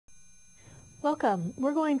Welcome.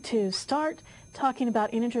 We're going to start talking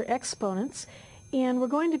about integer exponents, and we're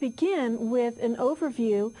going to begin with an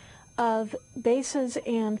overview of bases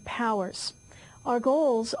and powers. Our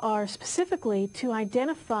goals are specifically to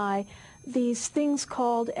identify these things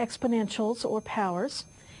called exponentials or powers,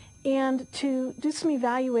 and to do some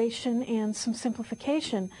evaluation and some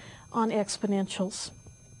simplification on exponentials.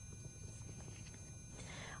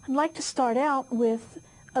 I'd like to start out with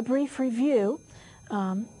a brief review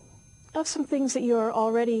of some things that you're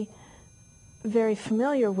already very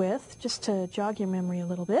familiar with, just to jog your memory a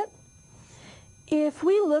little bit. If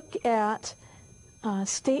we look at a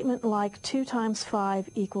statement like 2 times 5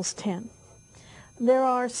 equals 10, there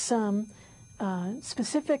are some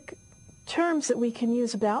specific terms that we can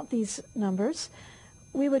use about these numbers.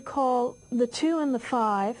 We would call the 2 and the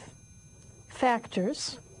 5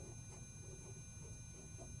 factors,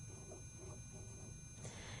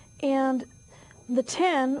 and the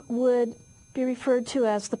 10 would be referred to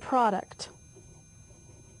as the product.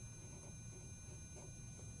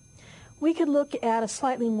 We could look at a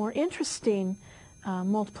slightly more interesting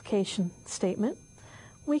multiplication statement.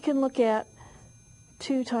 We can look at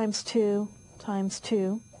 2 times 2 times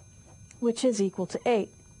 2, which is equal to 8.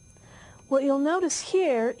 What you'll notice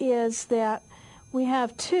here is that we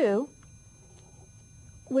have 2,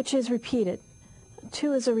 which is repeated.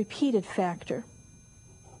 2 is a repeated factor.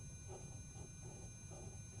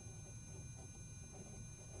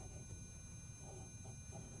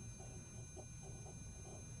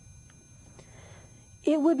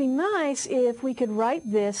 It would be nice if we could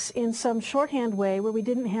write this in some shorthand way where we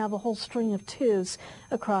didn't have a whole string of 2's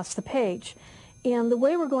across the page. And the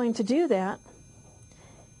way we're going to do that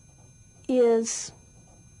is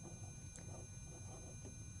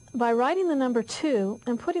by writing the number 2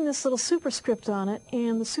 and putting this little superscript on it,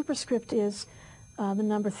 and the superscript is the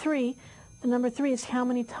number 3. The number 3 is how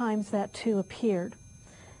many times that 2 appeared.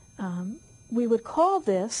 We would call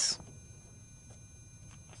this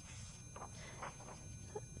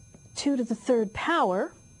 2 to the 3rd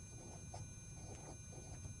power,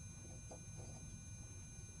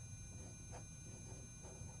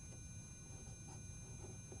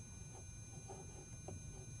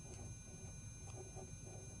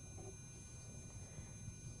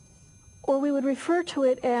 or we would refer to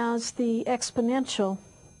it as the exponential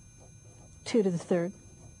 2 to the 3rd.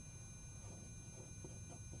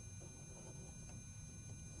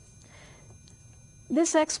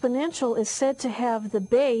 This exponential is said to have the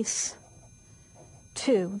base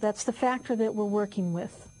 2. That's the factor that we're working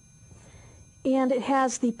with. And it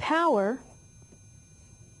has the power,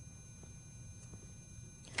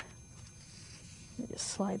 let me just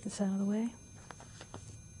slide this out of the way.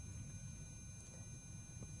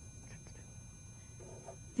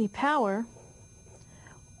 The power,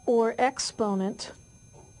 or exponent,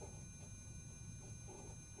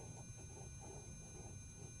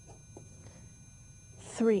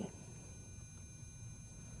 three.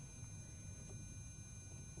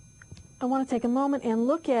 I want to take a moment and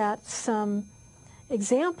look at some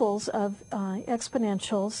examples of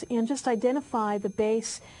exponentials and just identify the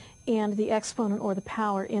base and the exponent or the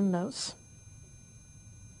power in those.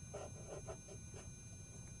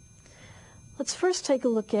 Let's first take a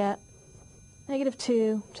look at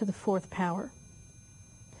 -2 to the 4th power.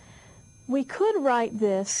 We could write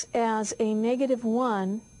this as a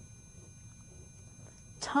 -1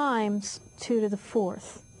 times 2 to the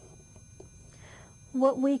 4th.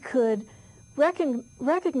 What we could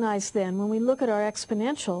recognize then when we look at our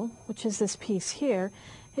exponential, which is this piece here,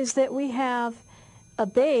 is that we have a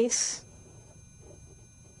base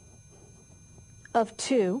of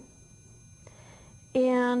 2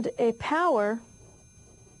 and a power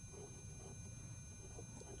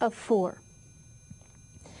of 4.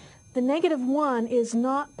 The -1 is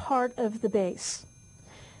not part of the base.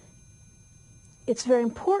 It's very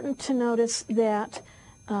important to notice that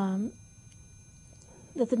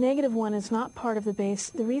that the -1 is not part of the base.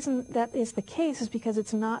 The reason that is the case is because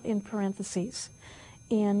it's not in parentheses.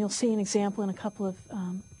 And you'll see an example in a couple of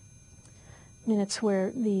minutes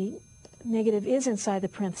where the negative is inside the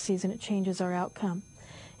parentheses and it changes our outcome.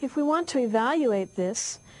 If we want to evaluate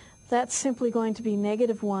this, that's simply going to be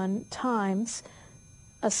 -1 times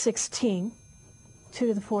a 16. 2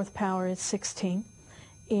 to the 4th power is 16.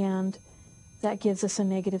 And that gives us a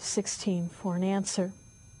 -16 for an answer.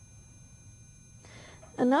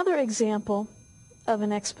 Another example of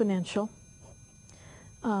an exponential,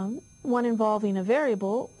 one involving a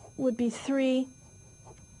variable, would be 3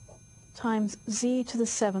 times z to the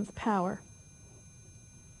 7th power.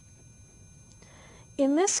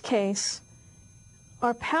 In this case,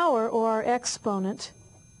 our power, or our exponent,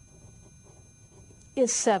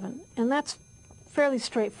 is 7. And that's fairly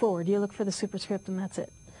straightforward. You look for the superscript and that's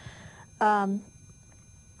it.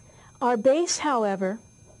 Our base, however,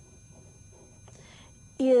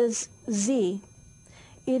 is z.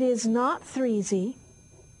 It is not 3z.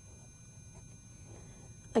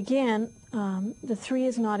 Again, the 3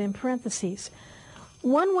 is not in parentheses.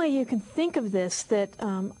 One way you can think of this that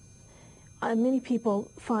many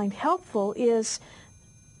people find helpful is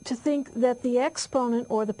to think that the exponent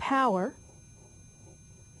or the power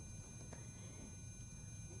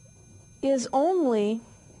is only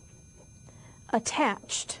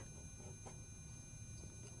attached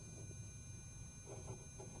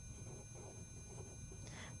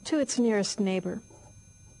to its nearest neighbor.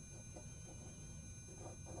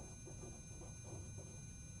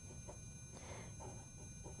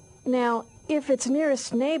 Now, if its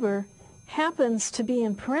nearest neighbor happens to be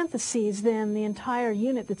in parentheses, then the entire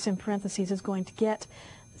unit that's in parentheses is going to get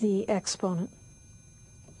the exponent.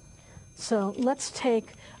 So let's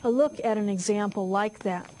take a look at an example like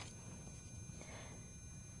that.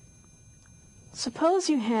 Suppose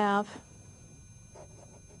you have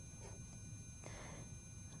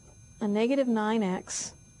a negative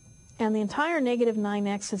 9x, and the entire negative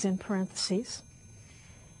 9x is in parentheses,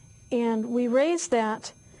 and we raise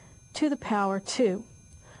that to the power 2.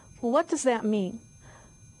 Well, what does that mean?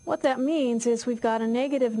 What that means is we've got a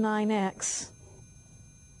negative 9x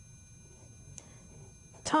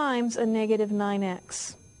times a negative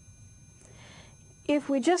 9x. If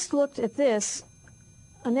we just looked at this,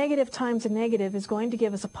 a negative times a negative is going to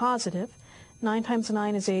give us a positive. 9 times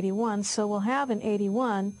 9 is 81, so we'll have an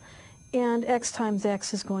 81, and x times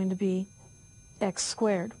x is going to be x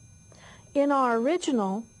squared. In our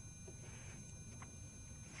original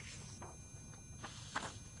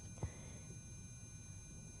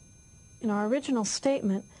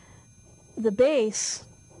statement, the base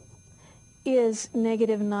is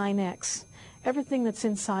negative 9x, everything that's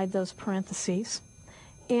inside those parentheses,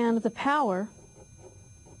 and the power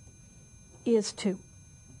is 2.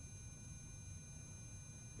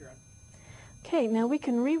 Okay, now we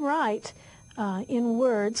can rewrite in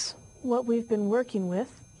words what we've been working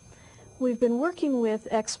with. We've been working with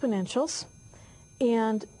exponentials,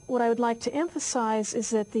 and what I would like to emphasize is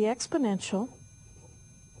that the exponential,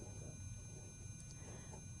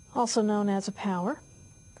 also known as a power,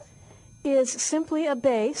 is simply a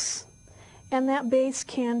base, and that base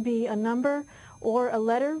can be a number or a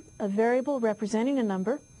letter, a variable representing a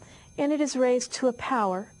number, and it is raised to a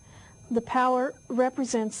power. The power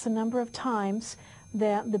represents the number of times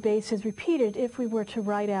that the base is repeated if we were to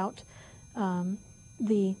write out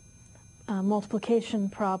the multiplication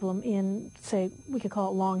problem in, say, we could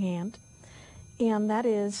call it longhand. And that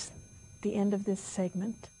is the end of this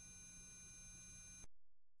segment.